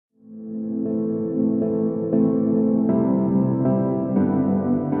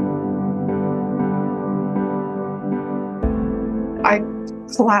I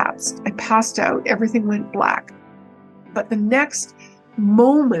collapsed. I passed out. Everything went black. But the next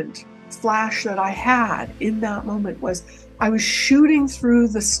flash that I had in that moment was I was shooting through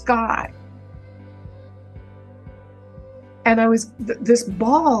the sky. And I was this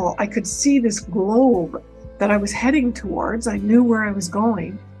ball, I could see this globe that I was heading towards. I knew where I was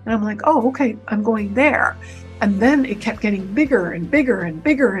going. And I'm like, oh, okay, I'm going there. And then it kept getting bigger and bigger and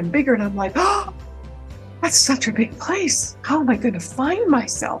bigger and bigger. And I'm like, oh, that's such a big place. How am I going to find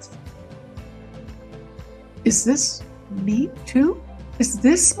myself? Is this me too? Is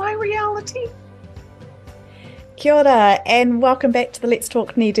this my reality? Kia ora, and welcome back to the Let's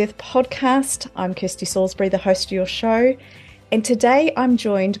Talk Near Death podcast. I'm Kirsty Salisbury, the host of your show. And today I'm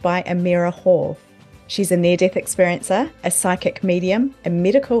joined by Amirah Hall. She's a near-death experiencer, a psychic medium, a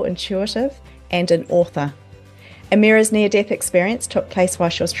medical intuitive, and an author. Amirah's near-death experience took place while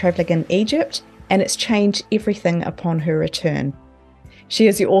she was travelling in Egypt, and it's changed everything upon her return. She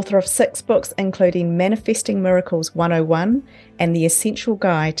is the author of 6 books, including Manifesting Miracles 101 and The Essential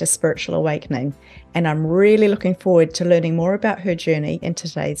Guide to Spiritual Awakening, and I'm really looking forward to learning more about her journey in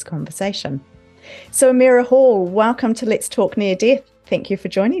today's conversation. So Amirah Hall, welcome to Let's Talk Near Death. Thank you for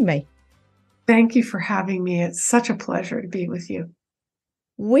joining me. Thank you for having me. It's such a pleasure to be with you.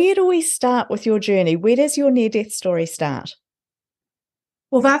 Where do we start with your journey? Where does your near-death story start?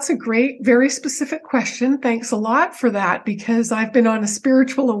 Well, that's a great, very specific question. Thanks a lot for that, because I've been on a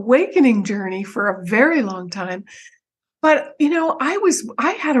spiritual awakening journey for a very long time. But,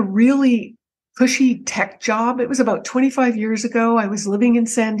 I had a really cushy tech job. It was about 25 years ago. I was living in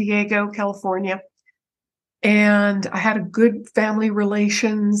San Diego, California, and I had a good family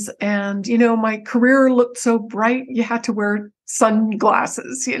relations. And, my career looked so bright. You had to wear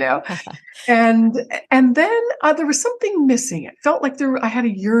sunglasses, and then there was something missing. It felt like I had a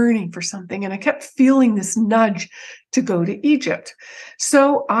yearning for something, and I kept feeling this nudge to go to Egypt.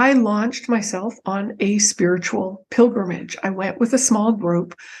 So I launched myself on a spiritual pilgrimage. I went with a small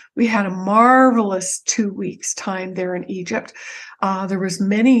group. We had a marvelous 2 weeks time there in Egypt. There was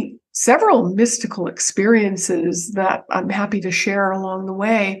several mystical experiences that I'm happy to share along the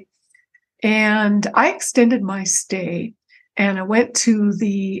way. And I extended my stay. And I went to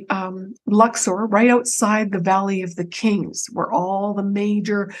the Luxor, right outside the Valley of the Kings, where all the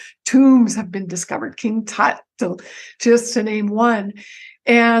major tombs have been discovered, King Tut, just to name one.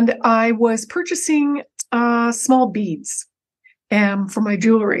 And I was purchasing small beads for my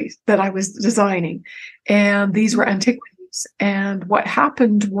jewelry that I was designing. And these were antiquities. And what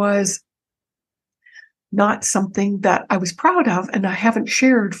happened was not something that I was proud of, and I haven't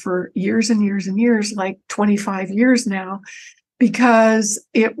shared for years and years and years, like 25 years now, because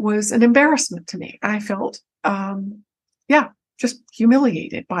it was an embarrassment to me. I felt, just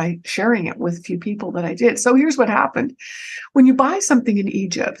humiliated by sharing it with a few people that I did. So here's what happened. When you buy something in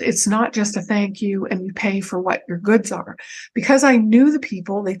Egypt, it's not just a thank you and you pay for what your goods are. Because I knew the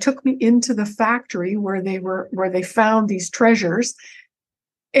people, they took me into the factory where they found these treasures.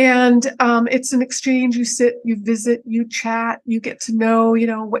 And it's an exchange. You sit, you visit, you chat, you get to know,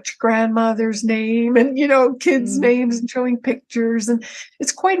 what your grandmother's name and, kids' names and showing pictures. And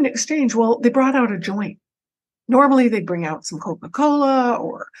it's quite an exchange. Well, they brought out a joint. Normally they bring out some Coca-Cola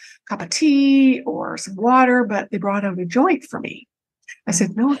or a cup of tea or some water, but they brought out a joint for me. I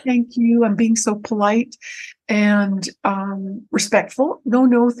said, no, thank you. I'm being so polite and respectful.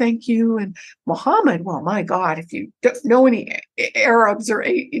 No, thank you. And Muhammad, well, my God, if you don't know any Arabs or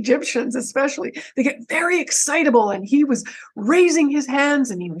Egyptians especially, they get very excitable. And he was raising his hands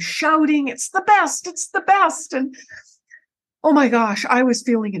and he was shouting, it's the best, it's the best. And oh my gosh, I was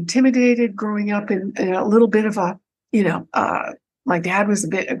feeling intimidated growing up in a little bit of my dad was a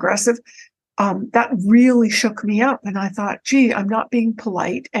bit aggressive. That really shook me up. And I thought, gee, I'm not being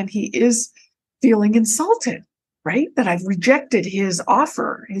polite. And he is feeling insulted, right? That I've rejected his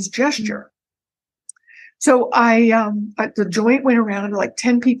offer, his gesture. So the joint went around, like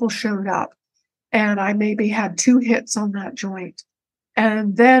 10 people showed up, and I maybe had 2 hits on that joint.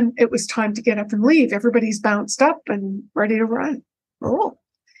 And then it was time to get up and leave. Everybody's bounced up and ready to run. Oh.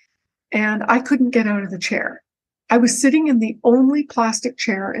 And I couldn't get out of the chair. I was sitting in the only plastic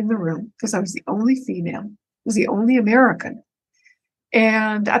chair in the room because I was the only female, was the only American.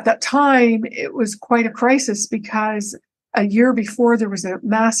 And at that time, it was quite a crisis because a year before there was a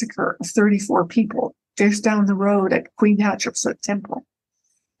massacre of 34 people just down the road at Queen Hatshepsut Temple.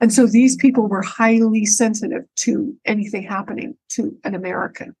 And so these people were highly sensitive to anything happening to an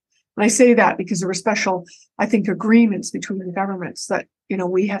American. And I say that because there were special, I think, agreements between the governments that,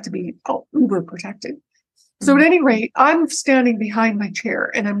 we have to be uber protected. So at any rate, I'm standing behind my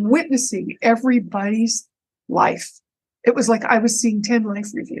chair and I'm witnessing everybody's life It was like I was seeing 10 life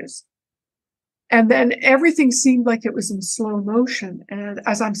reviews. And then everything seemed like it was in slow motion. And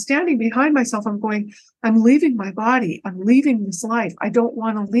as I'm standing behind myself, I'm going, I'm leaving my body. I'm leaving this life. I don't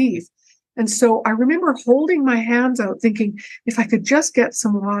want to leave. And so I remember holding my hands out thinking, if I could just get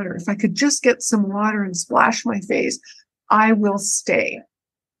some water, if I could just get some water and splash my face, I will stay.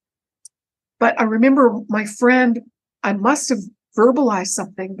 But I remember my friend, I must have verbalized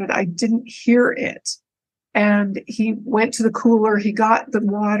something, but I didn't hear it. And he went to the cooler, he got the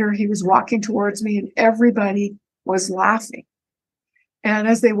water, he was walking towards me, and everybody was laughing. And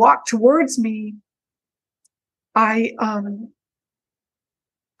as they walked towards me, I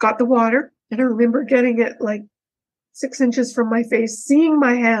got the water, and I remember getting it like 6 inches from my face, seeing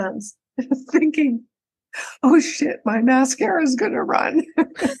my hands, thinking, oh shit, my mascara is going to run.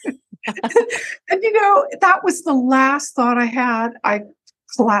 And that was the last thought I had. I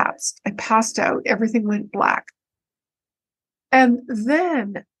collapsed. I passed out. Everything went black. And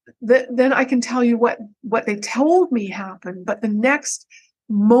then I can tell you what they told me happened. But the next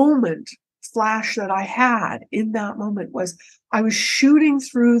flash that I had in that moment was I was shooting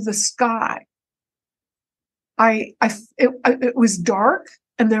through the sky. It was dark,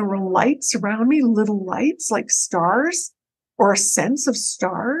 and there were lights around me, little lights like stars or a sense of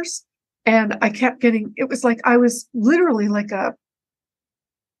stars. And I kept getting, it was like I was literally like a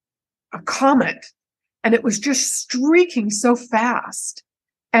comet, and it was just streaking so fast.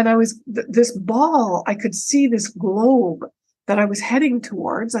 And I was this ball, I could see this globe that I was heading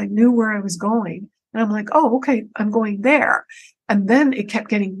towards. I knew where I was going. And I'm like, oh, okay, I'm going there. And then it kept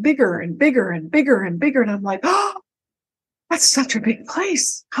getting bigger and bigger and bigger and bigger. And I'm like, oh, that's such a big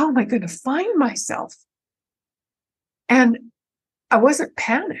place. How am I going to find myself? And I wasn't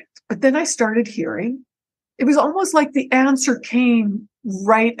panicked, but then I started hearing, it was almost like the answer came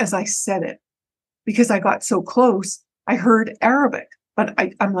right as I said it, because I got so close. I heard Arabic, but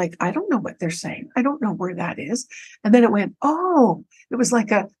I'm like, I don't know what they're saying. I don't know where that is. And then it went, oh, it was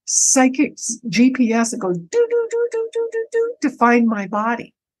like a psychic GPS. It goes do, do, do, do, do, do, do, to find my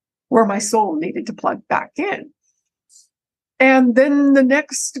body where my soul needed to plug back in. And then the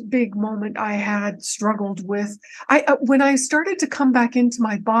next big moment I had struggled with, when I started to come back into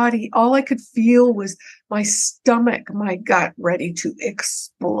my body, all I could feel was my stomach, my gut ready to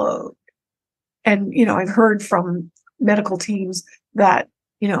explode. And, I've heard from medical teams that,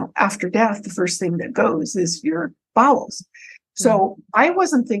 after death, the first thing that goes is your bowels. So I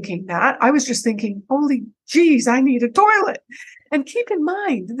wasn't thinking that. I was just thinking, holy geez, I need a toilet. And keep in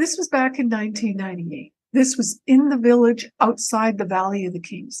mind, this was back in 1998. This was in the village outside the Valley of the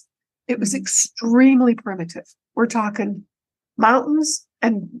Kings. It was extremely primitive. We're talking mountains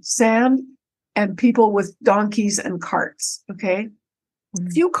and sand and people with donkeys and carts, okay? A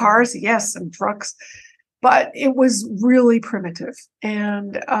few cars, yes, and trucks, but it was really primitive.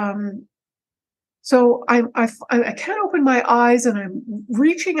 And so I can't open my eyes, and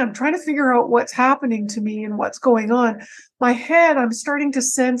I'm trying to figure out what's happening to me and what's going on. My head, I'm starting to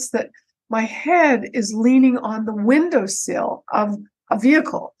sense that my head is leaning on the windowsill of a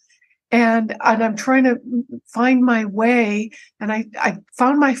vehicle. And I'm trying to find my way. And I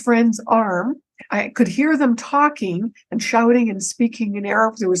found my friend's arm. I could hear them talking and shouting and speaking in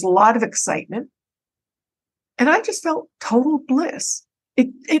Arabic. There was a lot of excitement. And I just felt total bliss.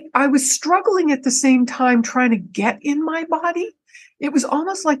 I was struggling at the same time trying to get in my body. It was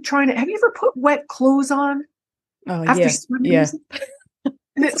almost like have you ever put wet clothes on? Oh, after swimming? Yeah.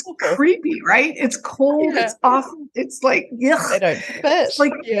 And it's creepy, right? It's cold. Yeah. It's awful. It's like, yuck. They don't fit. It's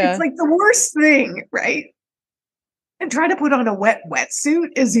like the worst thing, right? And trying to put on a wet wetsuit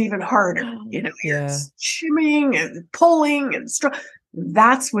is even harder. You're shimmying and pulling and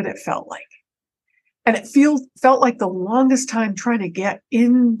that's what it felt like. And it felt like the longest time trying to get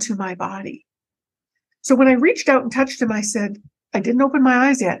into my body. So when I reached out and touched him, I said, I didn't open my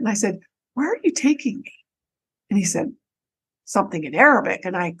eyes yet. And I said, where are you taking me? And he said, something in Arabic,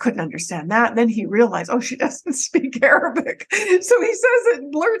 and I couldn't understand that. And then he realized, oh, she doesn't speak Arabic. So he says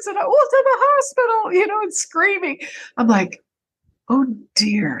it, blurts it out, to the hospital, and screaming. I'm like, oh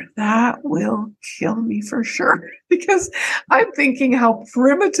dear, that will kill me for sure. Because I'm thinking how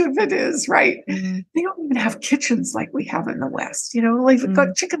primitive it is, right? Mm-hmm. They don't even have kitchens like we have in the West. They've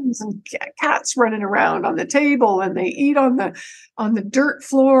got chickens and cats running around on the table, and they eat on the dirt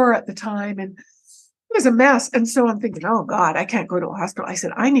floor at the time. And it was a mess. And so I'm thinking, oh God, I can't go to a hospital. I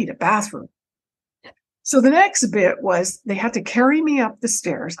said, I need a bathroom. So the next bit was they had to carry me up the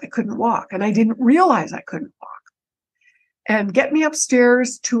stairs. I couldn't walk, and I didn't realize I couldn't walk. And get me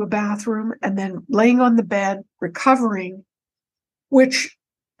upstairs to a bathroom, and then laying on the bed, recovering, which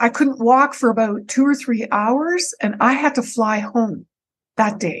I couldn't walk for about 2 or 3 hours, and I had to fly home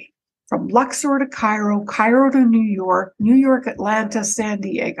that day from Luxor to Cairo, Cairo to New York, New York, Atlanta, San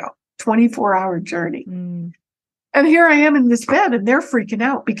Diego, 24-hour journey. Mm. And here I am in this bed, and they're freaking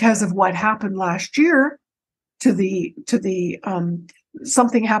out because of what happened last year to the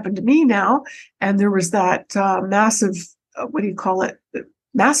something happened to me now. And there was that massive,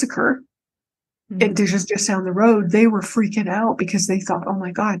 massacre. It just down the road. They were freaking out because they thought, oh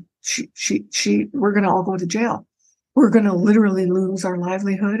my God, we're going to all go to jail. We're going to literally lose our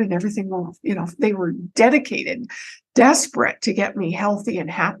livelihood and everything will, they were dedicated, desperate to get me healthy and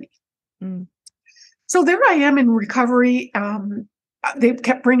happy. Mm. So there I am in recovery. They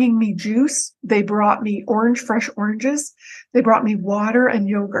kept bringing me juice. They brought me fresh oranges. They brought me water and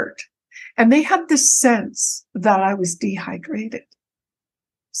yogurt. And they had this sense that I was dehydrated.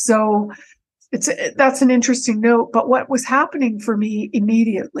 So that's an interesting note. But what was happening for me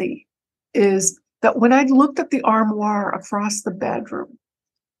immediately is that when I looked at the armoire across the bedroom,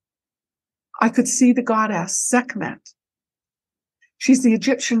 I could see the goddess Sekhmet. She's the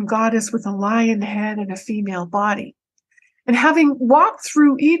Egyptian goddess with a lion head and a female body. And having walked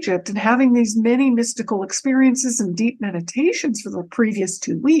through Egypt and having these many mystical experiences and deep meditations for the previous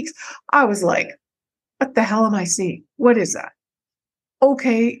 2 weeks, I was like, what the hell am I seeing? What is that?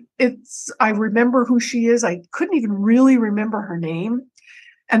 Okay, I remember who she is. I couldn't even really remember her name.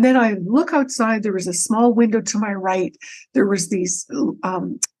 And then I look outside, there was a small window to my right. There was these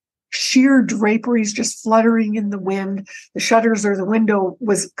sheer draperies just fluttering in the wind. The shutters or the window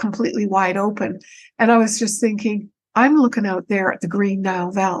was completely wide open. And I was just thinking, I'm looking out there at the Green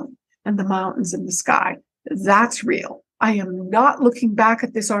Nile Valley and the mountains and the sky. That's real. I am not looking back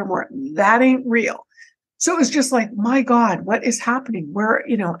at this armoire. That ain't real. So it was just like, my God, what is happening? Where,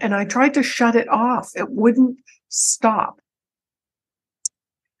 and I tried to shut it off. It wouldn't stop.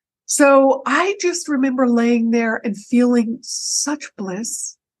 So I just remember laying there and feeling such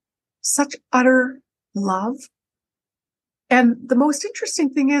bliss, such utter love. And the most interesting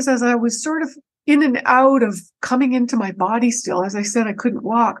thing is, as I was sort of in and out of coming into my body still, as I said, I couldn't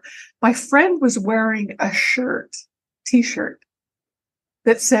walk. My friend was wearing a t-shirt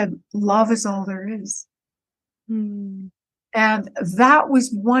that said, love is all there is. Mm. And that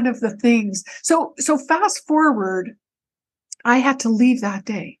was one of the things. So fast forward, I had to leave that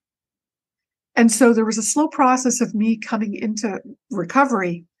day. And so there was a slow process of me coming into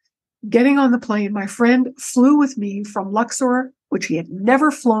recovery, getting on the plane. My friend flew with me from Luxor, which he had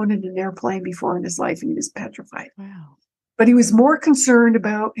never flown in an airplane before in his life. He was petrified. Wow. But he was more concerned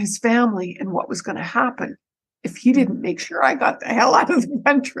about his family and what was going to happen if he didn't make sure I got the hell out of the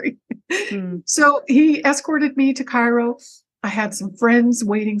country. Mm. So he escorted me to Cairo. I had some friends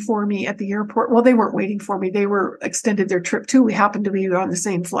waiting for me at the airport. Well, they weren't waiting for me. They were extended their trip too. We happened to be on the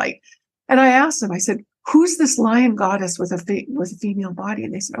same flight. And I asked them, I said, who's this lion goddess with a female body?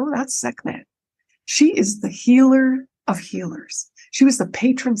 And they said, oh, that's Sekhmet. She is the healer of healers. She was the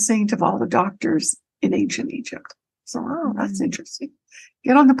patron saint of all the doctors in ancient Egypt. So, oh, that's interesting.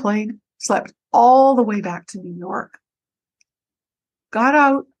 Get on the plane, slept all the way back to New York, got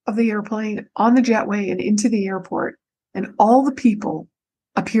out of the airplane on the jetway and into the airport, and all the people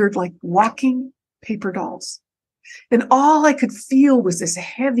appeared like walking paper dolls. And all I could feel was this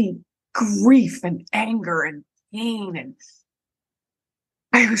heavy grief and anger and pain. And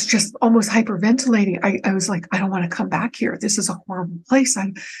I was just almost hyperventilating. I was like, I don't want to come back here. This is a horrible place.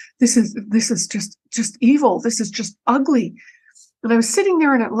 This is just evil. This is just ugly. And I was sitting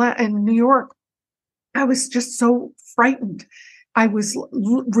there in New York. I was just so frightened. I was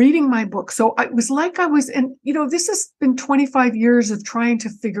reading my book. So it was like I was in, this has been 25 years of trying to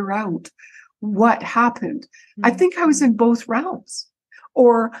figure out what happened. Mm-hmm. I think I was in both realms.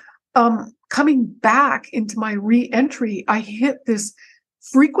 Or coming back into my re-entry, I hit this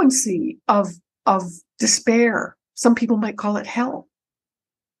frequency of despair. Some people might call it hell.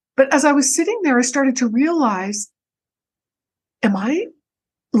 But as I was sitting there, I started to realize, am I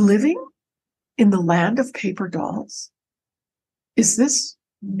living in the land of paper dolls? Is this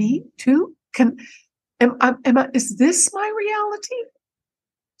me too? Is this my reality?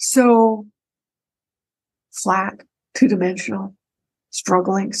 So flat, two-dimensional,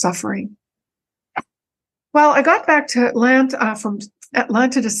 struggling, suffering. Well, I got back to Atlanta, from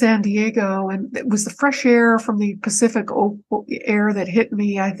Atlanta to San Diego, and it was the fresh air from the Pacific air that hit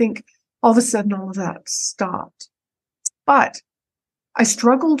me. I think all of a sudden all of that stopped. But I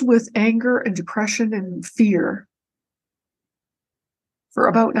struggled with anger and depression and fear for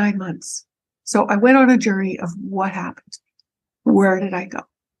about 9 months. So I went on a journey of what happened. Where did I go?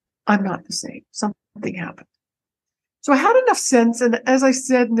 I'm not the same. Something happened. So I had enough sense. And as I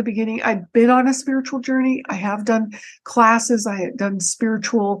said in the beginning, I'd been on a spiritual journey. I have done classes. I had done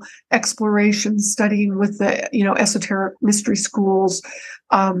spiritual exploration, studying with the, esoteric mystery schools,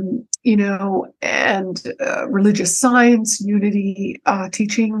 and religious science, unity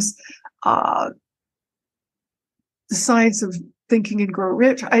teachings, the science of thinking and grow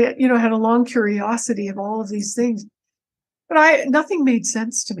rich. I, had a long curiosity of all of these things. But nothing made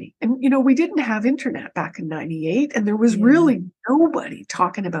sense to me. And, we didn't have internet back in 98, and there was really nobody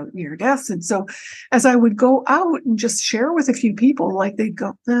talking about near deaths. And so as I would go out and just share with a few people, like they'd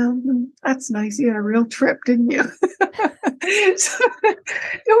go, that's nice. You had a real trip, didn't you? So it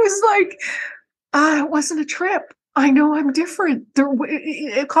was like, it wasn't a trip. I know I'm different.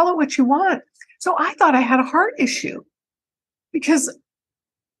 Call it what you want. So I thought I had a heart issue because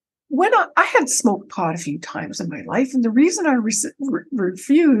when I had smoked pot a few times in my life, and the reason I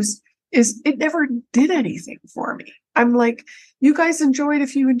refused is it never did anything for me. I'm like, you guys enjoy it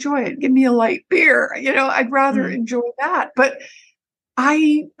if you enjoy it. Give me a light beer. I'd rather enjoy that. But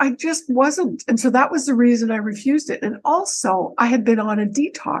I just wasn't. And so that was the reason I refused it. And also, I had been on a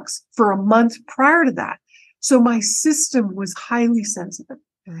detox for a month prior to that. So my system was highly sensitive.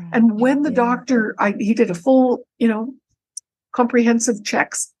 Right. And when the doctor, he did a full, comprehensive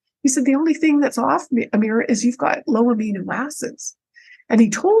checks. He said, the only thing that's off, Amirah, is you've got low amino acids. And he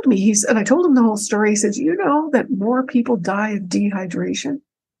told me, and I told him the whole story. He says, you know that more people die of dehydration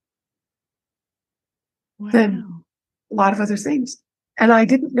than a lot of other things. And I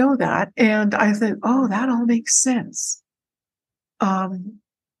didn't know that. And I thought, that all makes sense.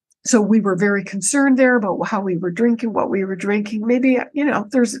 So we were very concerned there about how we were drinking, what we were drinking. Maybe,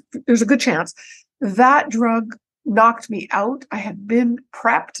 there's a good chance that drug knocked me out. I had been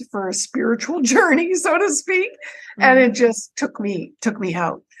prepped for a spiritual journey, so to speak, and it just took me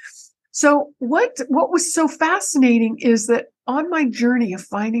out. So what was so fascinating is that on my journey of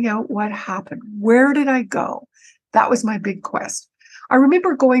finding out what happened, where did I go? That was my big quest. I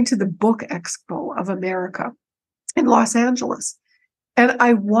remember going to the Book Expo of America in Los Angeles, and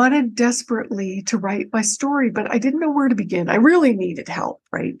I wanted desperately to write my story, but I didn't know where to begin. I really needed help,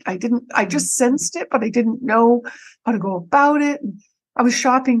 right? I just sensed it, but I didn't know how to go about it. And I was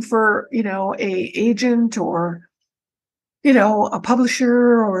shopping for, a agent or, a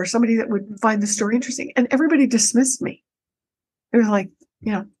publisher or somebody that would find the story interesting. And everybody dismissed me. They were like,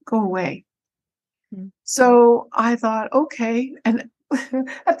 go away. So I thought, okay. And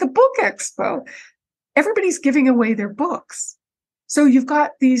at the Book Expo, everybody's giving away their books. So I've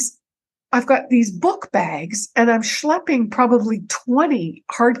got these book bags, and I'm schlepping probably 20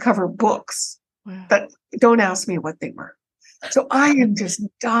 hardcover books. Wow. But don't ask me what they were. So I am just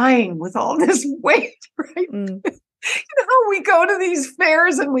dying with all this weight, right? How we go to these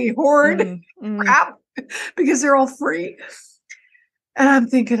fairs and we hoard crap because they're all free. And I'm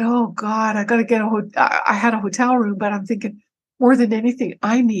thinking, oh God, I got to get I had a hotel room, but I'm thinking more than anything,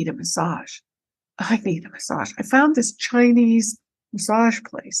 I need a massage. I found this Chinese massage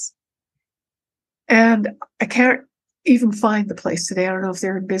place, and I can't even find the place today. I don't know if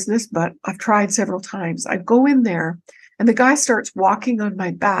they're in business, but I've tried several times. I go in there and the guy starts walking on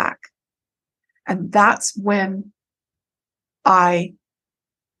my back, and that's when I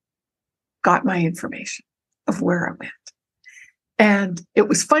got my information of where I went. And it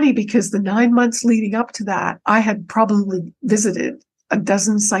was funny because the 9 months leading up to that, I had probably visited a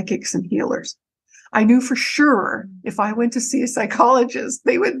dozen psychics and healers. I knew for sure if I went to see a psychologist,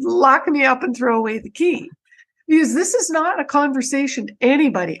 they would lock me up and throw away the key. Because this is not a conversation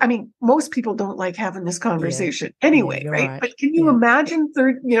most people don't like having this conversation anyway, right? But can you imagine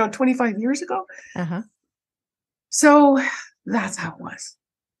 25 years ago? So that's how it was.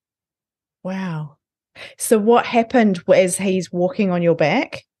 Wow. So what happened as he's walking on your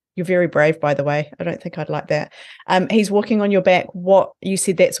back? You're very brave, by the way. I don't think I'd like that. He's walking on your back. What you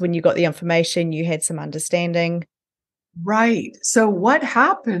said, that's when you got the information, you had some understanding. Right. So what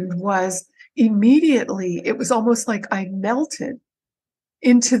happened was immediately, it was almost like I melted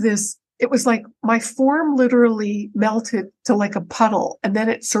into this. It was like my form literally melted to like a puddle. And then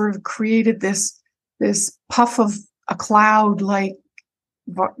it sort of created this puff of a cloud, like,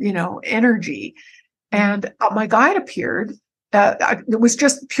 energy. And my guide appeared. It was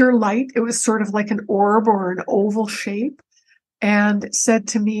just pure light. It was sort of like an orb or an oval shape, and said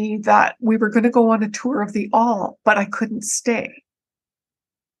to me that we were going to go on a tour of the all, but I couldn't stay.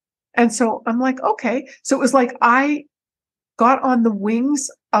 And so I'm like, okay. So it was like I got on the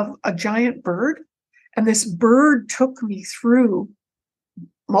wings of a giant bird, and this bird took me through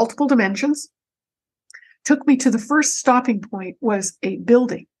multiple dimensions, took me to the first stopping point was a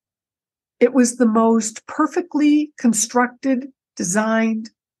building. It was the most perfectly constructed,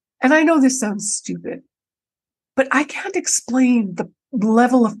 designed, and I know this sounds stupid, but I can't explain the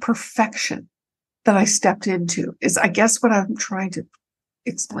level of perfection that I stepped into, is I guess what I'm trying to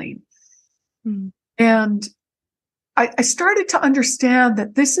explain. Mm. And I started to understand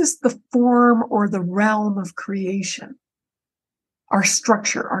that this is the form or the realm of creation, our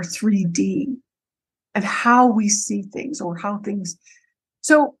structure, our 3D, and how we see things or how things.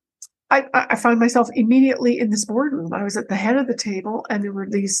 So I found myself immediately in this boardroom. I was at the head of the table, and there were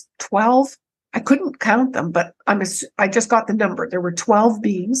these 12. I couldn't count them, but I just got the number. There were 12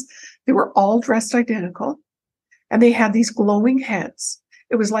 beings. They were all dressed identical, and they had these glowing heads.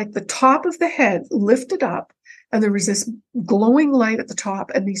 It was like the top of the head lifted up, and there was this glowing light at the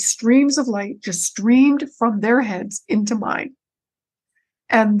top, and these streams of light just streamed from their heads into mine.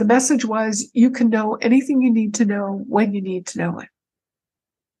 And the message was, you can know anything you need to know when you need to know it.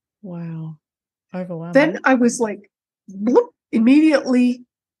 Wow. Overwhelming. Then I was like, bloop, immediately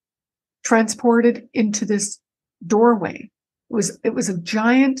transported into this doorway. It was a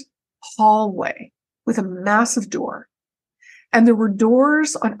giant hallway with a massive door. And there were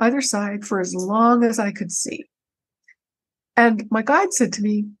doors on either side for as long as I could see. And my guide said to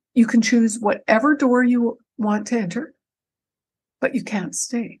me, you can choose whatever door you want to enter, but you can't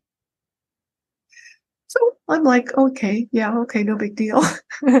stay. So I'm like, okay, no big deal.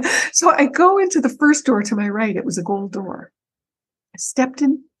 So I go into the first door to my right. It was a gold door. I stepped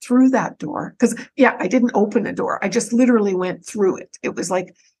in through that door because, I didn't open a door. I just literally went through it. It was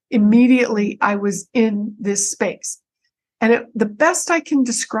like immediately I was in this space. And the best I can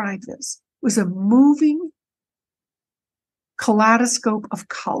describe this was a moving kaleidoscope of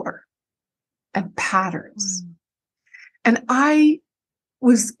color and patterns. Mm. And I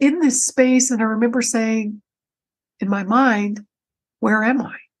was in this space, and I remember saying in my mind, where am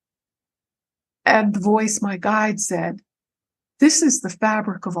I? And the voice, my guide, said, this is the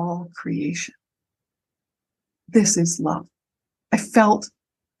fabric of all creation. This is love. I felt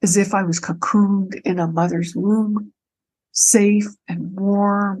as if I was cocooned in a mother's womb, safe and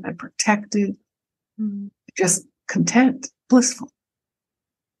warm and protected, just content, blissful.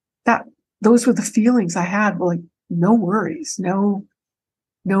 Those were the feelings I had. Like no worries, no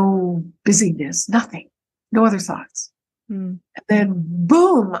busyness, nothing, no other thoughts. And then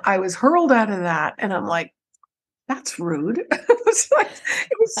boom, I was hurled out of that, and I'm like, that's rude. It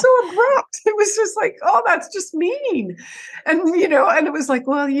was so abrupt. It was just like, oh, that's just mean. And, and it was like,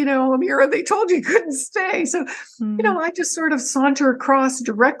 well, Amirah, they told you couldn't stay. So, I just sort of saunter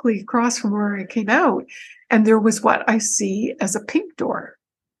directly across from where I came out. And there was what I see as a pink door.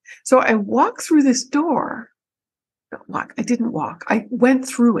 So I walked through this door. I didn't walk. I went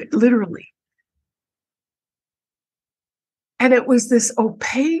through it, literally. And it was this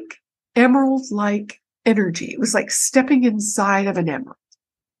opaque, emerald-like energy. It was like stepping inside of an emerald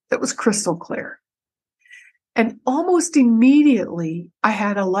that was crystal clear. And almost immediately, I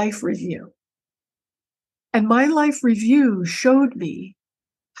had a life review. And my life review showed me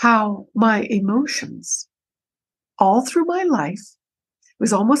how my emotions, all through my life, it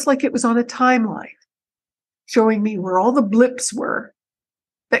was almost like it was on a timeline, showing me where all the blips were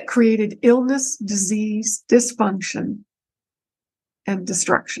that created illness, disease, dysfunction, and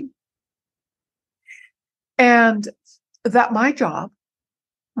destruction. And that my job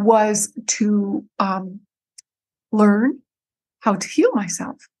was to learn how to heal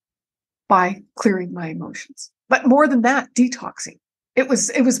myself by clearing my emotions. But more than that, detoxing. It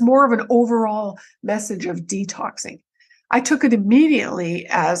was more of an overall message of detoxing. I took it immediately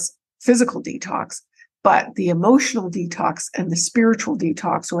as physical detox, but the emotional detox and the spiritual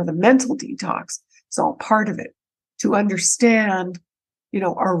detox or the mental detox is all part of it, to understand,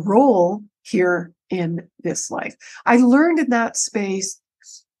 our role here in this life. I learned in that space,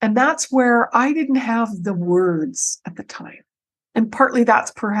 and that's where I didn't have the words at the time. And partly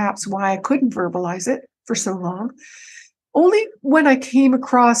that's perhaps why I couldn't verbalize it for so long. Only when I came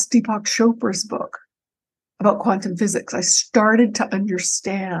across Deepak Chopra's book about quantum physics, I started to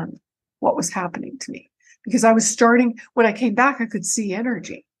understand what was happening to me. Because I was starting, when I came back, I could see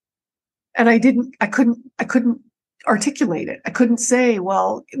energy. And I couldn't articulate it. I couldn't say,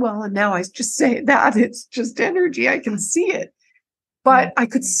 well, and now I just say that it's just energy. I can see it. But I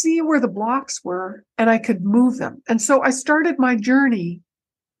could see where the blocks were, and I could move them. And so I started my journey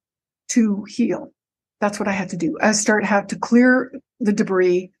to heal. That's what I had to do. I had to clear the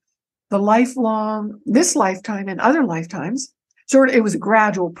debris, this lifetime and other lifetimes. It was a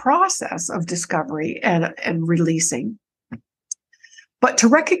gradual process of discovery and releasing. But to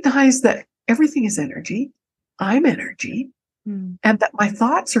recognize that everything is energy, I'm energy, and that my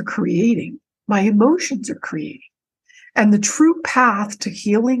thoughts are creating, my emotions are creating. And the true path to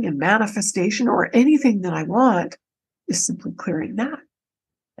healing and manifestation or anything that I want is simply clearing that.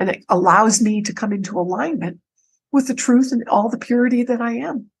 And it allows me to come into alignment with the truth and all the purity that I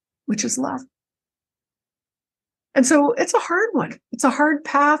am, which is love. And so it's a hard one. It's a hard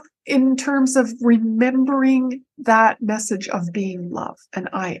path in terms of remembering that message of being love and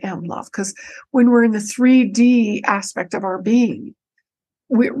I am love. Because when we're in the 3D aspect of our being,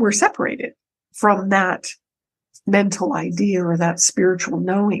 we're separated from that mental idea or that spiritual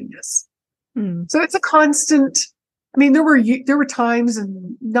knowingness. So it's a constant. I mean, there were times,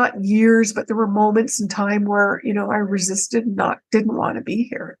 and not years, but there were moments in time where, I resisted and didn't want to be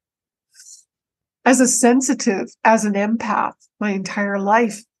here. As a sensitive, as an empath, my entire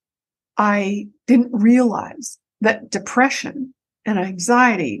life, I didn't realize that depression and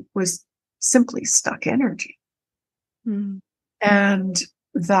anxiety was simply stuck energy. And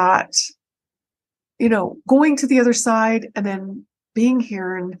that, going to the other side and then being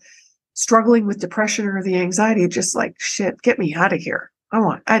here and struggling with depression or the anxiety, just like, shit, get me out of here.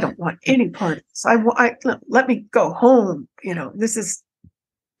 I don't want any part of this. Let me go home. This is,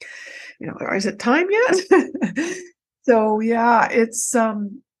 is it time yet? So yeah, it's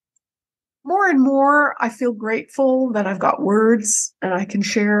more and more I feel grateful that I've got words and I can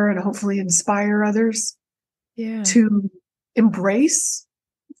share and hopefully inspire others to embrace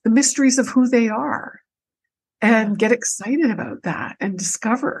the mysteries of who they are and get excited about that and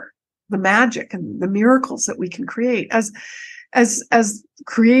discover the magic and the miracles that we can create. As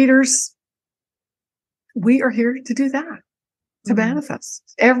creators, we are here to do that, to manifest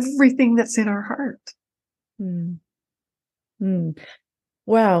everything that's in our heart.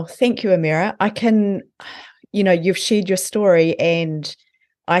 Wow. Thank you, Amirah. I can, you've shared your story and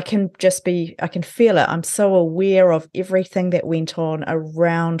I can feel it. I'm so aware of everything that went on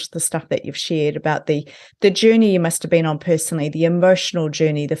around the stuff that you've shared about the journey you must have been on personally, the emotional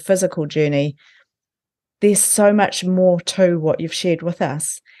journey, the physical journey. There's so much more to what you've shared with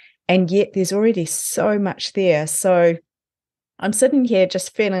us. And yet there's already so much there. So I'm sitting here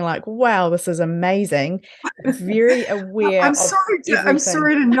just feeling like, wow, this is amazing. Very aware I'm of sorry everything. I'm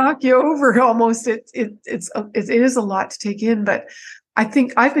sorry to knock you over almost. It is a lot to take in, but I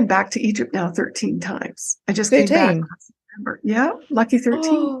think I've been back to Egypt now 13 times. I just 13. came back last September. Yeah, lucky 13.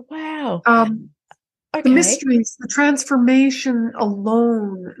 Oh, wow. The mysteries, the transformation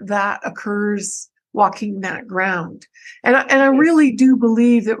alone that occurs walking that ground. And I really do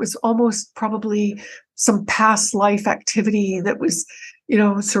believe that was almost probably some past life activity that was,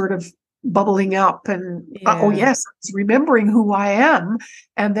 sort of bubbling up and, oh yes, I was remembering who I am.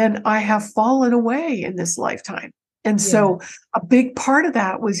 And then I have fallen away in this lifetime. And so a big part of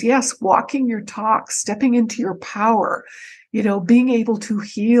that was, yes, walking your talk, stepping into your power, being able to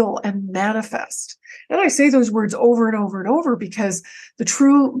heal and manifest. And I say those words over and over and over because the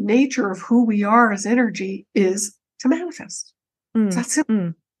true nature of who we are as energy is to manifest. That's it.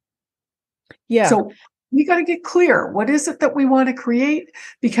 Yeah. So we got to get clear. What is it that we want to create?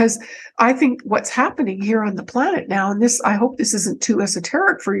 Because I think what's happening here on the planet now, and I hope this isn't too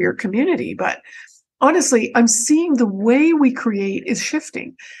esoteric for your community, but honestly, I'm seeing the way we create is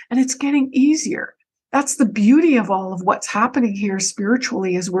shifting and it's getting easier. That's the beauty of all of what's happening here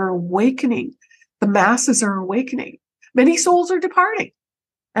spiritually is we're awakening. The masses are awakening. Many souls are departing.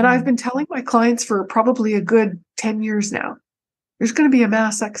 And I've been telling my clients for probably a good 10 years now, there's going to be a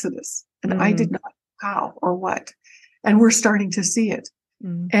mass exodus. And I did not know how or what. And we're starting to see it.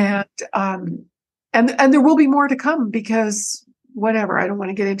 And there will be more to come because whatever, I don't want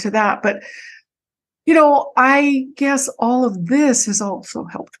to get into that. But, I guess all of this has also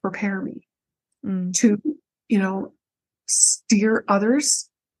helped prepare me to, steer others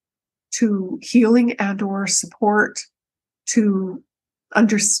to healing and or support, to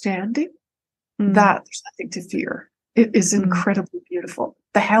understanding that there's nothing to fear. It is incredibly beautiful.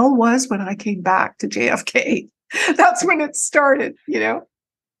 The hell was when I came back to JFK. That's when it started, Yeah.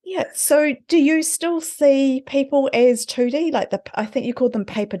 So do you still see people as 2D, like I think you called them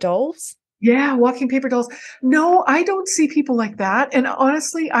paper dolls? Yeah, walking paper dolls. No, I don't see people like that. And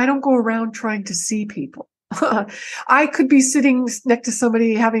honestly, I don't go around trying to see people. I could be sitting next to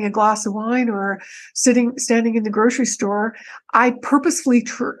somebody having a glass of wine or standing in the grocery store. I purposefully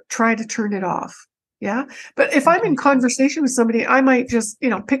try to turn it off. Yeah. But if I'm in conversation with somebody, I might just,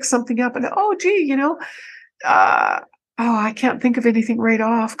 pick something up and, oh, gee, I can't think of anything right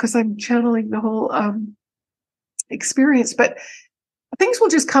off because I'm channeling the whole experience. But things will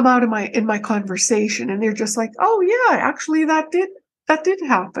just come out in my conversation and they're just like, oh yeah, actually that did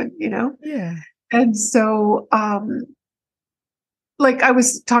happen, Yeah. And so like I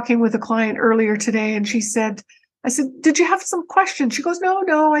was talking with a client earlier today, and I said, did you have some questions? She goes,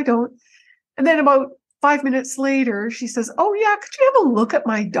 no, I don't. And then about 5 minutes later, she says, oh yeah, could you have a look at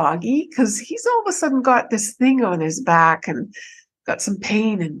my doggy? Because he's all of a sudden got this thing on his back and got some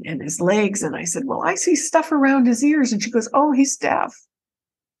pain in his legs. And I said, well, I see stuff around his ears. And she goes, oh, he's deaf.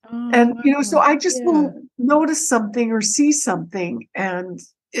 Oh, And, wow. so I just will notice something or see something. And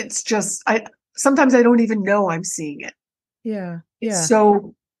it's just, sometimes I don't even know I'm seeing it. Yeah. It's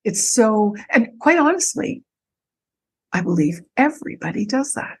so, and quite honestly, I believe everybody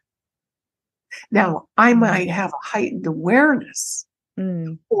does that. Now, I might have a heightened awareness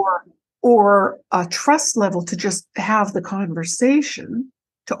or a trust level to just have the conversation,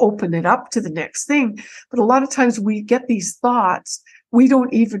 to open it up to the next thing. But a lot of times we get these thoughts, we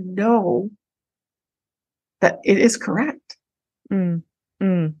don't even know that it is correct.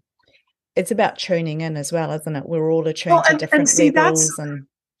 It's about tuning in as well, isn't it? We're all attuned to different levels and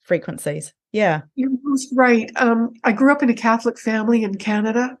frequencies. Yeah. You're most right. I grew up in a Catholic family in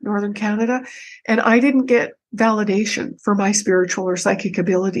Canada, Northern Canada, and I didn't get validation for my spiritual or psychic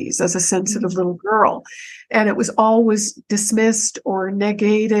abilities as a sensitive little girl. And it was always dismissed or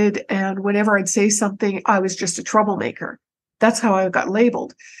negated. And whenever I'd say something, I was just a troublemaker. That's how I got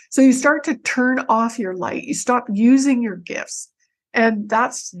labeled. So you start to turn off your light. You stop using your gifts. And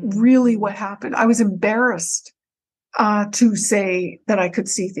that's really what happened. I was embarrassed to say that I could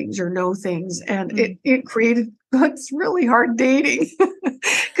see things or know things. And it created, it's really hard dating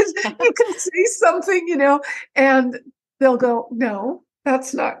because you can say something, and they'll go, no,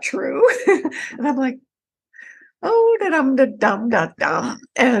 that's not true. And I'm like, oh, da-dum.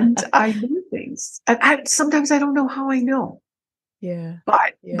 And I know things. And sometimes I don't know how I know. Yeah.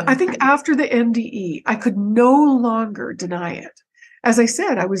 But I think after the NDE, I could no longer deny it. As I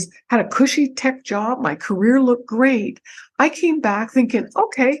said, had a cushy tech job. My career looked great. I came back thinking,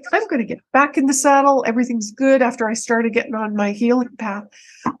 okay, I'm going to get back in the saddle. Everything's good. After I started getting on my healing path,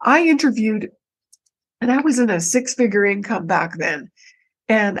 I interviewed, and I was in a 6-figure income back then.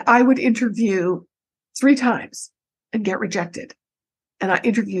 And I would interview 3 times and get rejected. And I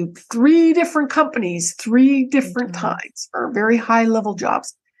interviewed 3 different companies, 3 different times for very high level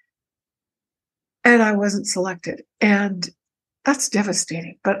jobs. And I wasn't selected. And that's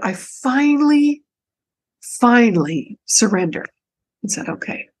devastating. But I finally surrendered and said,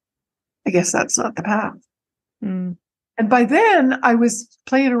 okay, I guess that's not the path. And by then I was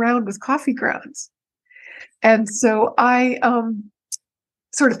playing around with coffee grounds. And so I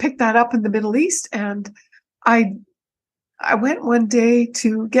sort of picked that up in the Middle East. And I went one day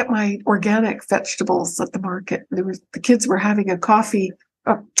to get my organic vegetables at the market. The kids were having a coffee.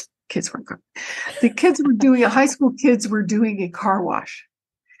 Oh, high school kids were doing a car wash.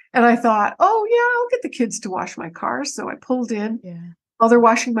 And I thought, oh yeah, I'll get the kids to wash my car. So I pulled in. While they're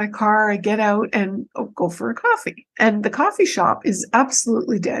washing my car, I get out and go for a coffee. And the coffee shop is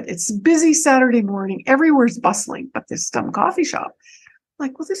absolutely dead. It's a busy Saturday morning. Everywhere's bustling, but this dumb coffee shop. I'm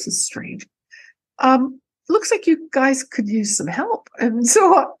like, well, this is strange. Looks like you guys could use some help. And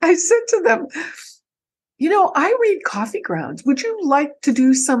so I said to them, I read coffee grounds. Would you like to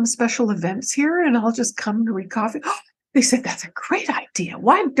do some special events here? And I'll just come to read coffee. They said, that's a great idea.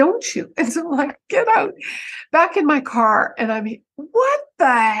 Why don't you? And so I'm like, get out back in my car. And I mean, what the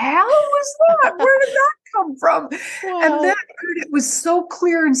hell was that? Where did that come from? Wow. And then it was so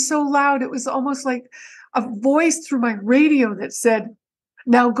clear and so loud. It was almost like a voice through my radio that said,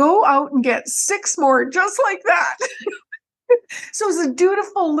 now go out and get 6 more just like that. So as a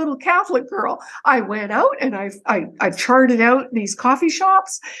dutiful little Catholic girl, I went out and I charted out these coffee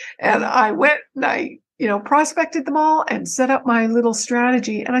shops, and I went and I prospected them all and set up my little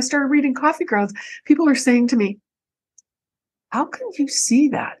strategy. And I started reading coffee grounds. People are saying to me, how can you see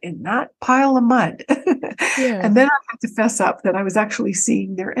that in that pile of mud? And then I had to fess up that I was actually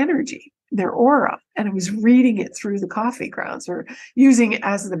seeing their energy, their aura, and I was reading it through the coffee grounds or using it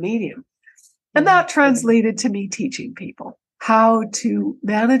as the medium. And that translated to me teaching people how to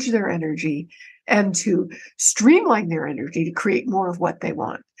manage their energy and to streamline their energy to create more of what they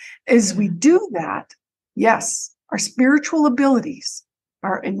want. As we do that, yes, our spiritual abilities,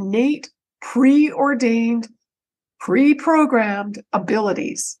 our innate, preordained, pre-programmed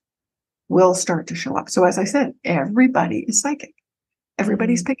abilities will start to show up. So as I said, everybody is psychic.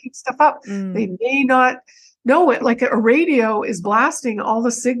 Everybody's picking stuff up. They may not know it. Like a radio is blasting all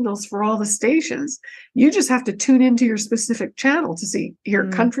the signals for all the stations. You just have to tune into your specific channel to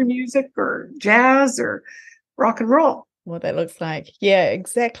hear country music or jazz or rock and roll. What that looks like. Yeah,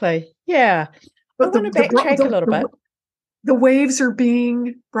 exactly. Yeah. But I want to backtrack a little bit. The waves are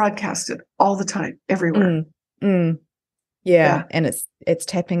being broadcasted all the time, everywhere. Yeah, and it's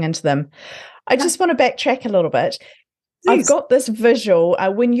tapping into them. I just want to backtrack a little bit. Please. I've got this visual.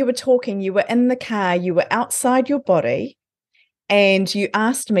 When you were talking, you were in the car, you were outside your body, and you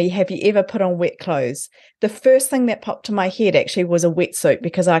asked me, have you ever put on wet clothes? The first thing that popped to my head actually was a wetsuit,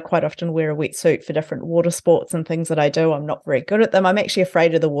 because I quite often wear a wetsuit for different water sports and things that I do. I'm not very good at them. I'm actually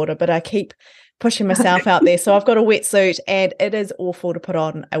afraid of the water, but I keep pushing myself out there. So I've got a wetsuit, and it is awful to put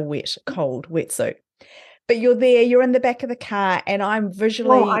on a cold wetsuit. But you're there, you're in the back of the car, and I'm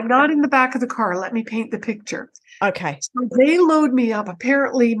visually... Oh, I'm not in the back of the car. Let me paint the picture. Okay. So they load me up.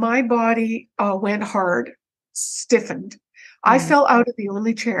 Apparently, my body went hard, stiffened. I fell out of the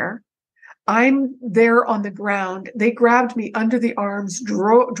only chair. I'm there on the ground. They grabbed me under the arms,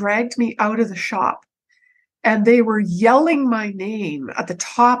 dragged me out of the shop, and they were yelling my name at the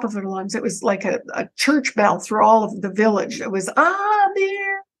top of their lungs. It was like a church bell through all of the village. It was,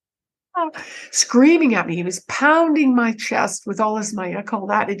 Amirah, screaming at me. He was pounding my chest with all his might. I call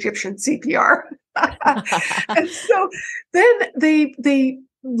that Egyptian CPR. And so then they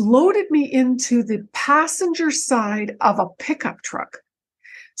loaded me into the passenger side of a pickup truck.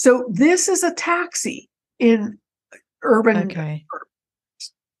 So this is a taxi in urban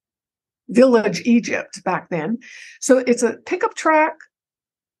village Egypt back then. So it's a pickup truck.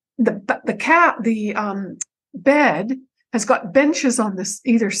 The bed has got benches on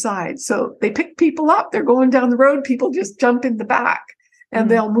either side. So they pick people up. They're going down the road. People just jump in the back and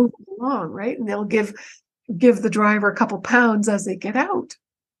they'll move along, right? And they'll give the driver a couple pounds as they get out.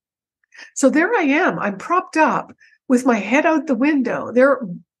 So there I am. I'm propped up with my head out the window. They're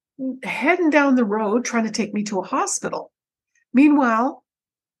heading down the road trying to take me to a hospital. Meanwhile,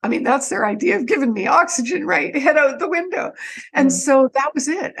 I mean, that's their idea of giving me oxygen, right? Head out the window. And so that was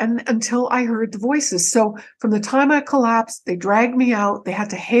it. And until I heard the voices. So from the time I collapsed, they dragged me out. They had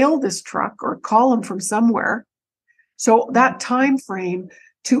to hail this truck or call them from somewhere. So that time frame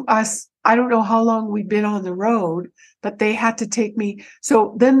to us, I don't know how long we'd been on the road, but they had to take me.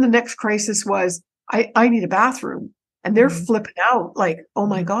 So then the next crisis was, I need a bathroom. And they're flipping out like, oh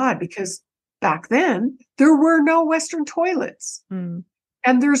my God, because back then there were no Western toilets.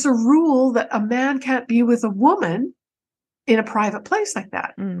 And there's a rule that a man can't be with a woman in a private place like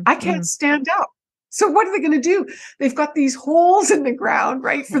that. I can't stand up. So what are they going to do? They've got these holes in the ground,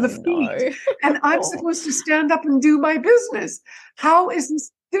 right, for the feet. And I'm supposed to stand up and do my business. How is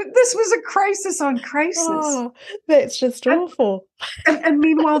this? This was a crisis on crisis. Oh, that's just awful. And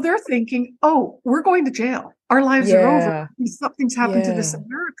meanwhile, they're thinking, oh, we're going to jail. Our lives are over. Something's happened to this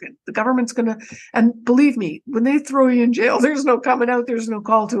American. The government's going to, and believe me, when they throw you in jail, there's no coming out. There's no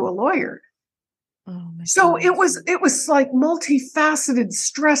call to a lawyer. So it was like multifaceted,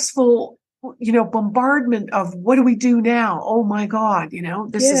 stressful, bombardment of what do we do now? Oh my God,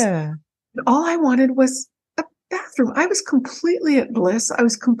 this is, all I wanted was a bathroom. I was completely at bliss. I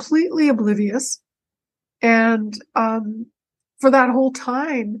was completely oblivious. And for that whole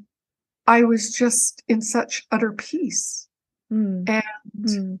time, I was just in such utter peace. And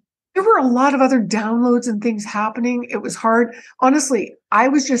there were a lot of other downloads and things happening. It was hard. Honestly, I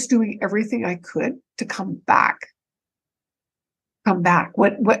was just doing everything I could to come back.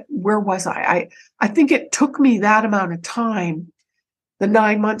 Where was I? I think it took me that amount of time, the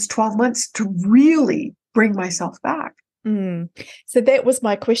 9 months, 12 months, to really bring myself back. So that was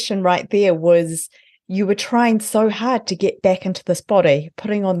my question right there, was you were trying so hard to get back into this body,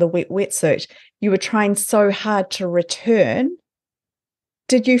 putting on the wetsuit. You were trying so hard to return.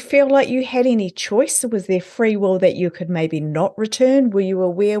 Did you feel like you had any choice? Was there free will that you could maybe not return? Were you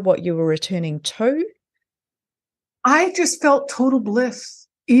aware what you were returning to? I just felt total bliss,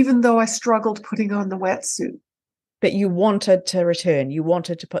 even though I struggled putting on the wetsuit. But you wanted to return. You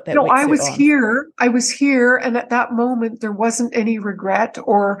wanted to put that wetsuit on. I was here. And at that moment, there wasn't any regret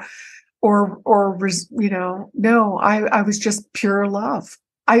or no, I was just pure love.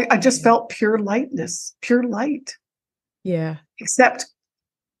 I just felt pure lightness, pure light. Yeah. Except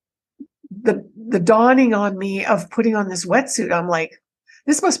the dawning on me of putting on this wetsuit, I'm like,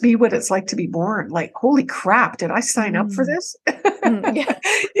 this must be what it's like to be born. Like, holy crap, did I sign up for this? Yeah. I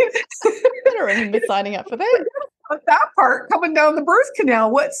don't remember signing up for that. That part, coming down the birth canal,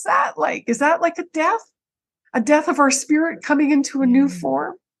 what's that like? Is that like a death? A death of our spirit coming into a new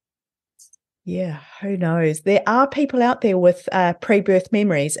form? Yeah, who knows? There are people out there with pre-birth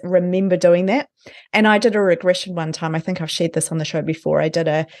memories. Remember doing that? And I did a regression one time. I think I've shared this on the show before. I did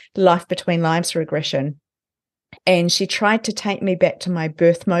a life between lives regression. And she tried to take me back to my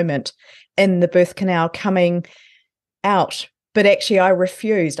birth moment in the birth canal coming out. But actually, I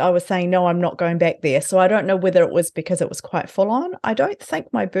refused. I was saying, no, I'm not going back there. So I don't know whether it was because it was quite full on. I don't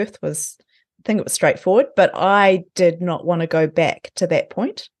think my birth was think it was straightforward, but I did not want to go back to that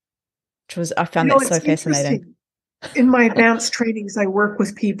point, I found that so fascinating. In my advanced trainings, I work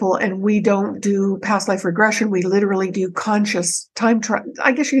with people and we don't do past life regression. We literally do conscious time travel.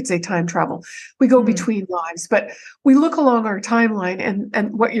 I guess you could say time travel. We go between lives, but we look along our timeline,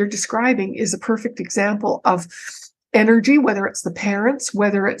 and what you're describing is a perfect example of energy, whether it's the parents,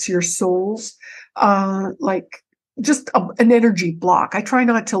 whether it's your souls, like just an energy block. I try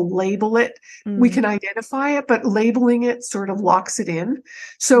not to label it. We can identify it, but labeling it sort of locks it in.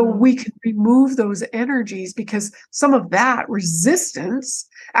 So we can remove those energies, because some of that resistance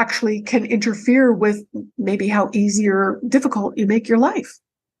actually can interfere with maybe how easy or difficult you make your life.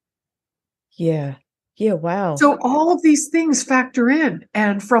 Yeah. Yeah. Wow. So all of these things factor in,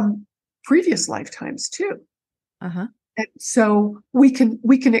 and from previous lifetimes too. Uh-huh. And so we can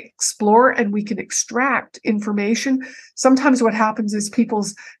explore and we can extract information. Sometimes what happens is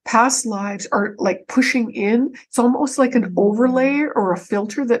people's past lives are like pushing in. It's almost like an overlay or a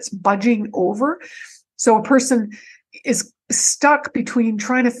filter that's budging over. So a person is stuck between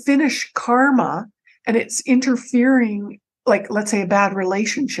trying to finish karma, and it's interfering, like, let's say, a bad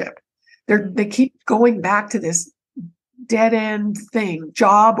relationship. They keep going back to this dead end thing,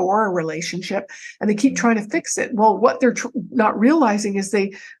 job or a relationship, and they keep trying to fix it. Well, what they're not realizing is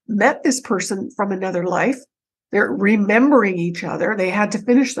they met this person from another life. They're remembering each other. They had to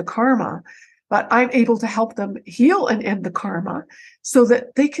finish the karma, but I'm able to help them heal and end the karma so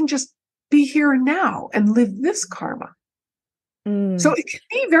that they can just be here and now and live this karma. So it can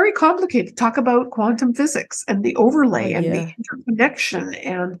be very complicated. Talk about quantum physics and the overlay and the interconnection,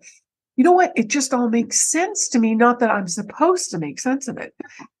 and you know what? It just all makes sense to me. Not that I'm supposed to make sense of it.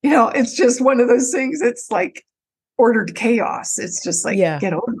 It's just one of those things. It's like ordered chaos. It's just like,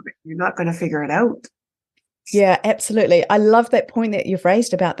 get over it. You're not going to figure it out. Yeah, absolutely. I love that point that you've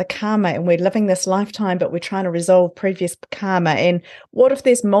raised about the karma, and we're living this lifetime, but we're trying to resolve previous karma. And what if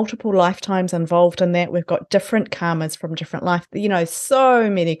there's multiple lifetimes involved in that? We've got different karmas from different life, so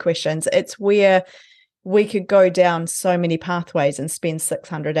many questions. It's where we could go down so many pathways and spend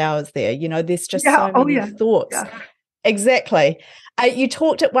 600 hours there. There's just so many thoughts. Yeah. Exactly. You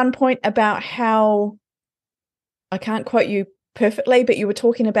talked at one point about how, I can't quote you perfectly, but you were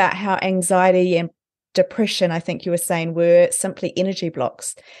talking about how anxiety and depression, I think you were saying, were simply energy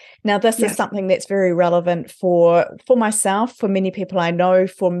blocks. Now, this is something that's very relevant for myself, for many people I know,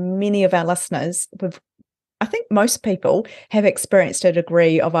 for many of our listeners. I think most people have experienced a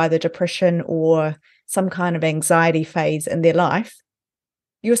degree of either depression or some kind of anxiety phase in their life.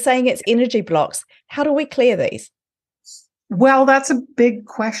 You're saying it's energy blocks. How do we clear these? Well, that's a big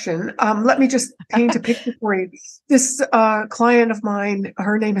question. Let me just paint a picture for you. This client of mine,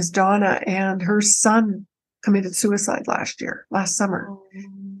 her name is Donna, and her son committed suicide last summer.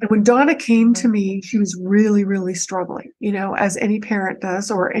 And when Donna came to me, she was really, really struggling, as any parent does,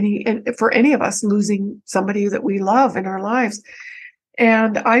 or for any of us losing somebody that we love in our lives.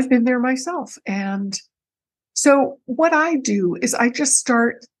 And I've been there myself. And so what I do is I just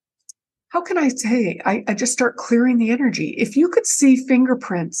start, how can I say, I just start clearing the energy. If you could see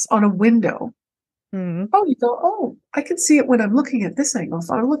fingerprints on a window, you go, oh, I can see it when I'm looking at this angle. If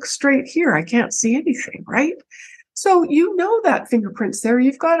I look straight here, I can't see anything, right? So that fingerprint's there.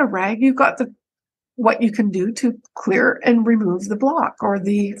 You've got a rag, you've got what you can do to clear and remove the block or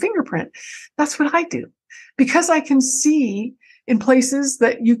the fingerprint. That's what I do. Because I can see in places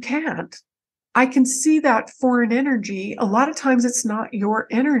that you can't. I can see that foreign energy. A lot of times it's not your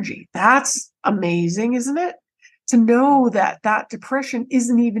energy. That's amazing, isn't it? To know that depression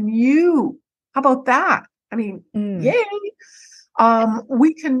isn't even you. How about that? I mean, yay.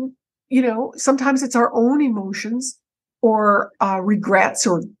 We can, sometimes it's our own emotions or regrets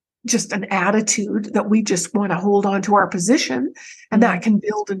or just an attitude that we just want to hold on to our position. And that can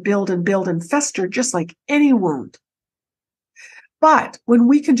build and build and build and fester just like any wound. But when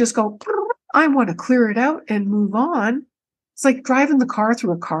we can just go, I want to clear it out and move on, it's like driving the car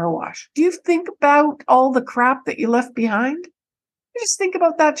through a car wash. Do you think about all the crap that you left behind? You just think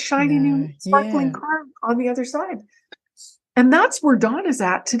about that shiny new sparkling car on the other side. And that's where Dawn is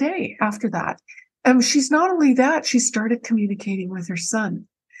at today after that. She's not only that, she started communicating with her son.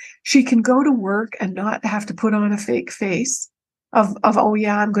 She can go to work and not have to put on a fake face of oh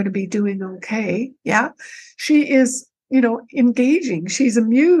yeah, I'm going to be doing okay. Yeah. She is, engaging. She's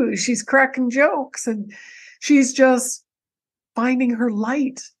amused. She's cracking jokes, and she's just finding her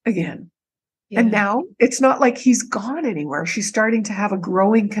light again. Yeah. And now it's not like he's gone anywhere. She's starting to have a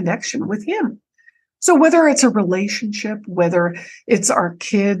growing connection with him. So whether it's a relationship, whether it's our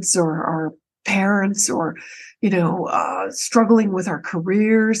kids or our parents or, struggling with our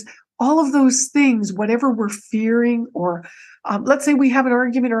careers, all of those things, whatever we're fearing, or let's say we have an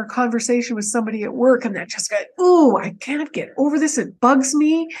argument or a conversation with somebody at work and that just got, oh, I can't get over this. It bugs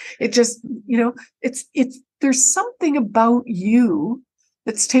me. It just, there's something about you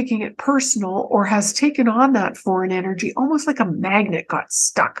that's taking it personal or has taken on that foreign energy, almost like a magnet got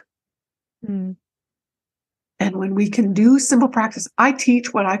stuck. Mm. And when we can do simple practice, I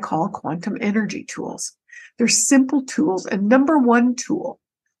teach what I call quantum energy tools. They're simple tools. And number one tool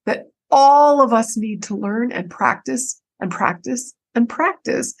that all of us need to learn and practice and practice and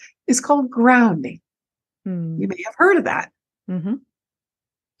practice is called grounding. You may have heard of that. Mm-hmm.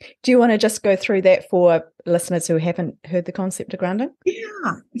 Do you want to just go through that for listeners who haven't heard the concept of grounding?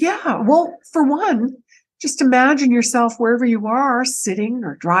 Yeah. Well, for one, just imagine yourself wherever you are, sitting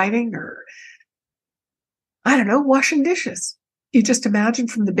or driving or, I don't know, washing dishes. You just imagine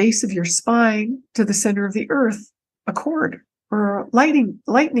from the base of your spine to the center of the earth, a cord or a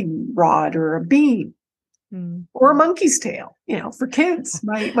lightning rod or a beam or a monkey's tail, for kids.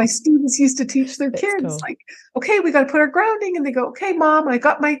 My students used to teach their kids, cool. Like, okay, we got to put our grounding. And they go, okay, Mom, I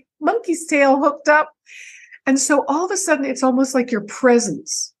got my monkey's tail hooked up. And so all of a sudden, it's almost like your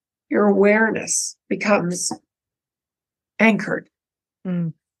presence, your awareness becomes anchored.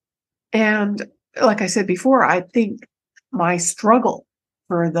 And like I said before, I think my struggle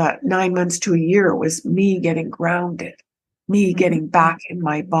for the 9 months to a year was me getting grounded, me getting back in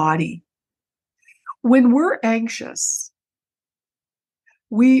my body. When we're anxious,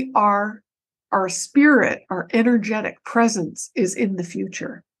 our spirit, our energetic presence is in the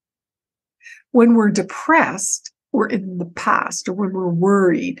future. When we're depressed, we're in the past, or when we're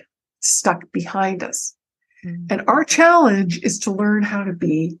worried, stuck behind us. And our challenge is to learn how to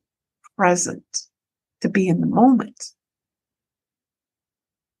be present, to be in the moment.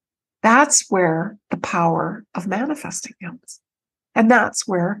 That's where the power of manifesting comes. And that's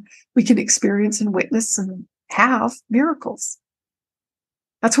where we can experience and witness and have miracles.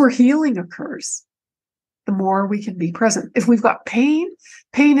 That's where healing occurs. The more we can be present. If we've got pain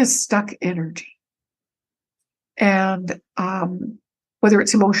is stuck energy. And whether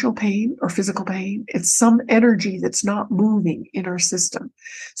it's emotional pain or physical pain, it's some energy that's not moving in our system.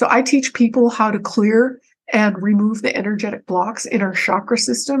 So I teach people how to clear and remove the energetic blocks in our chakra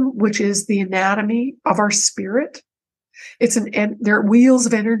system, which is the anatomy of our spirit. There are wheels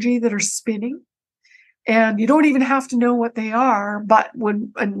of energy that are spinning, and you don't even have to know what they are. But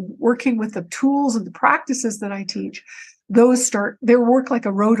when I'm working with the tools and the practices that I teach, they work like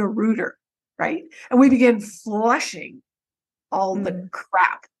a roto-rooter, right? And we begin flushing all the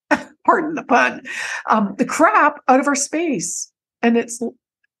crap, pardon the pun, the crap out of our space. And it's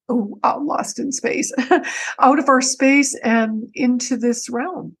lost in space, out of our space and into this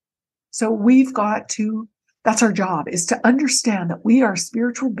realm. So that's our job, is to understand that we are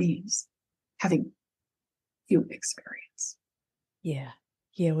spiritual beings having human experience. Yeah,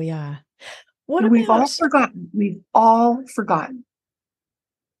 we are. We've all forgotten.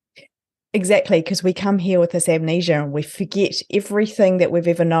 Exactly, because we come here with this amnesia and we forget everything that we've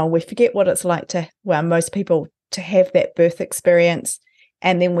ever known. We forget what it's like most people to have that birth experience,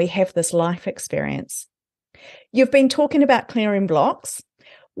 and then we have this life experience. You've been talking about clearing blocks.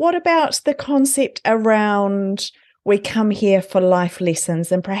 What about the concept around we come here for life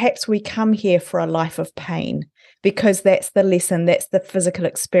lessons, and perhaps we come here for a life of pain because that's the lesson, that's the physical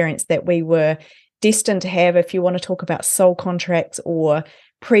experience that we were destined to have, if you want to talk about soul contracts or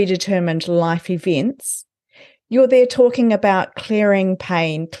predetermined life events. You're there talking about clearing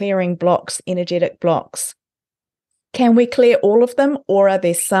pain, clearing blocks, energetic blocks. Can we clear all of them, or are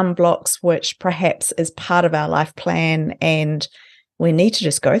there some blocks which perhaps is part of our life plan and we need to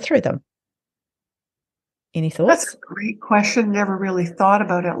just go through them? Any thoughts? That's a great question. Never really thought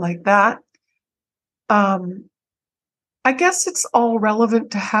about it like that. I guess it's all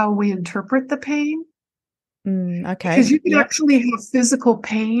relevant to how we interpret the pain. Okay. Because you can actually have physical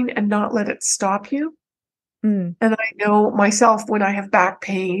pain and not let it stop you. And I know myself when I have back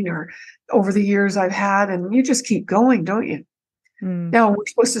pain or over the years I've had, and you just keep going, don't you? Now we're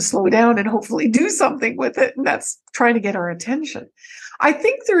supposed to slow down and hopefully do something with it. And that's trying to get our attention. I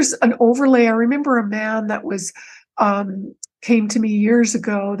think there's an overlay. I remember a man that came to me years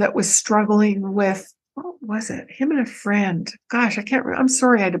ago that was struggling with, what was it? Him and a friend. Gosh, I can't remember. I'm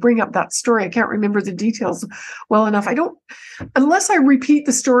sorry I had to bring up that story. I can't remember the details well enough. Unless I repeat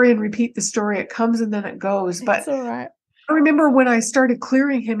the story, it comes and then it goes. But that's all right. I remember when I started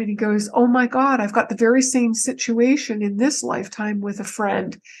clearing him and he goes, oh my God, I've got the very same situation in this lifetime with a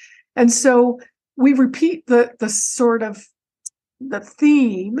friend. And so we repeat the sort of the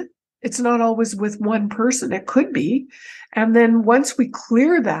theme. It's not always with one person. It could be. And then once we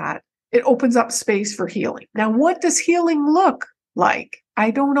clear that, it opens up space for healing. Now, what does healing look like?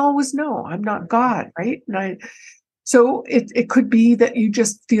 I don't always know. I'm not God, right? So it could be that you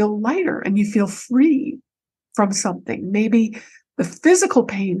just feel lighter and you feel free from something. Maybe the physical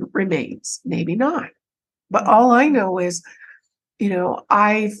pain remains, maybe not. But all I know is,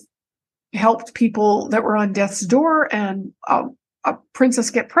 I've helped people that were on death's door and a princess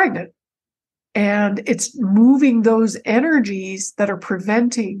get pregnant. And it's moving those energies that are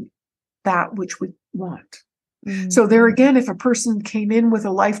preventing that which we want. So there again, if a person came in with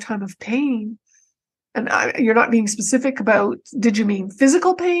a lifetime of pain, and you're not being specific about, did you mean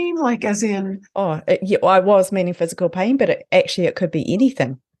physical pain? Like as in? Yeah, I was meaning physical pain, but it could be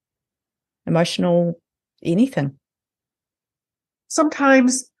anything. Emotional, anything.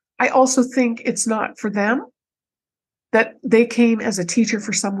 Sometimes I also think it's not for them, that they came as a teacher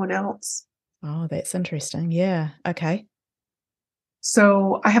for someone else. Oh, that's interesting. Yeah. Okay.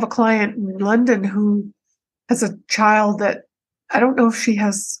 So I have a client in London who has a child that, I don't know if she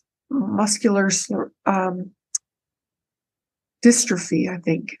has muscular dystrophy, I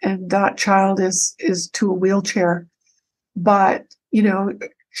think, and that child is to a wheelchair. But,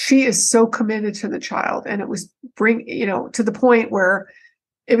 she is so committed to the child, and it was to the point where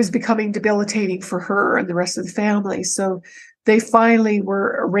it was becoming debilitating for her and the rest of the family. So they finally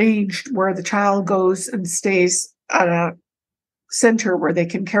were arranged where the child goes and stays at a center where they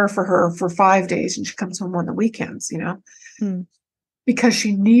can care for her for 5 days, and she comes home on the weekends, because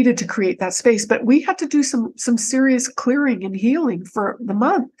she needed to create that space. But we had to do some serious clearing and healing for the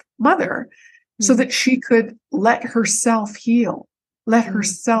mother so that she could let herself heal, let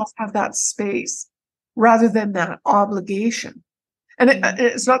herself have that space rather than that obligation. And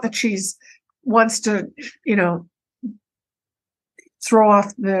it's not that she's wants to, throw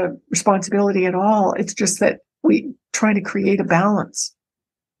off the responsibility at all. It's just that we try to create a balance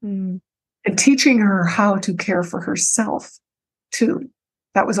and teaching her how to care for herself too.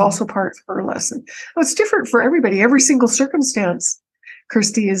 That was also part of her lesson. Well, it's different for everybody. Every single circumstance,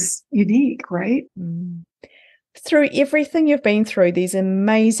 Kirsty, is unique, right? Through everything you've been through, these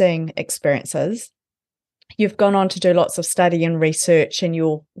amazing experiences, you've gone on to do lots of study and research, and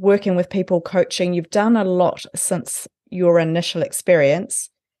you're working with people, coaching. You've done a lot since your initial experience.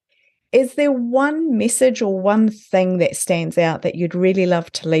 Is there one message or one thing that stands out that you'd really love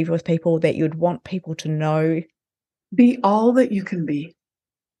to leave with people, that you'd want people to know? Be all that you can be.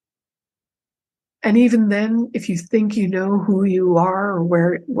 And even then, if you think you know who you are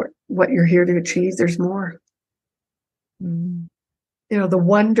or what you're here to achieve, there's more. The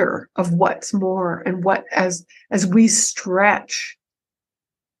wonder of what's more, and what as we stretch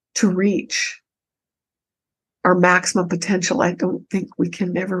to reach our maximum potential, I don't think we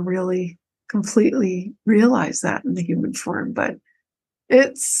can ever really completely realize that in the human form, but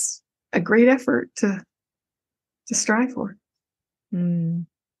it's a great effort to strive for.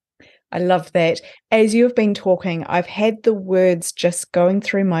 I love that. As you've been talking, I've had the words just going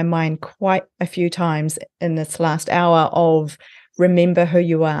through my mind quite a few times in this last hour of remember who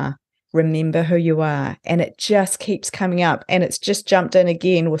you are, remember who you are. And it just keeps coming up, and it's just jumped in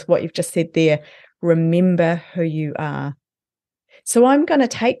again with what you've just said there. Remember who you are. So I'm going to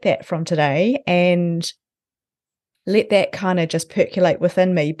take that from today and let that kind of just percolate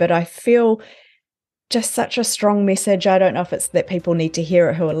within me. But I feel just such a strong message. I don't know if it's that people need to hear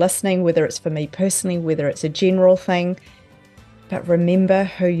it who are listening, whether it's for me personally, whether it's a general thing, but remember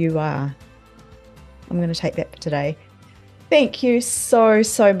who you are. I'm going to take that for today. Thank you so,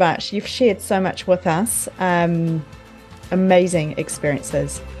 so much. You've shared so much with us. Amazing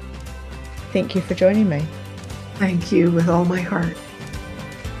experiences. Thank you for joining me. Thank you with all my heart.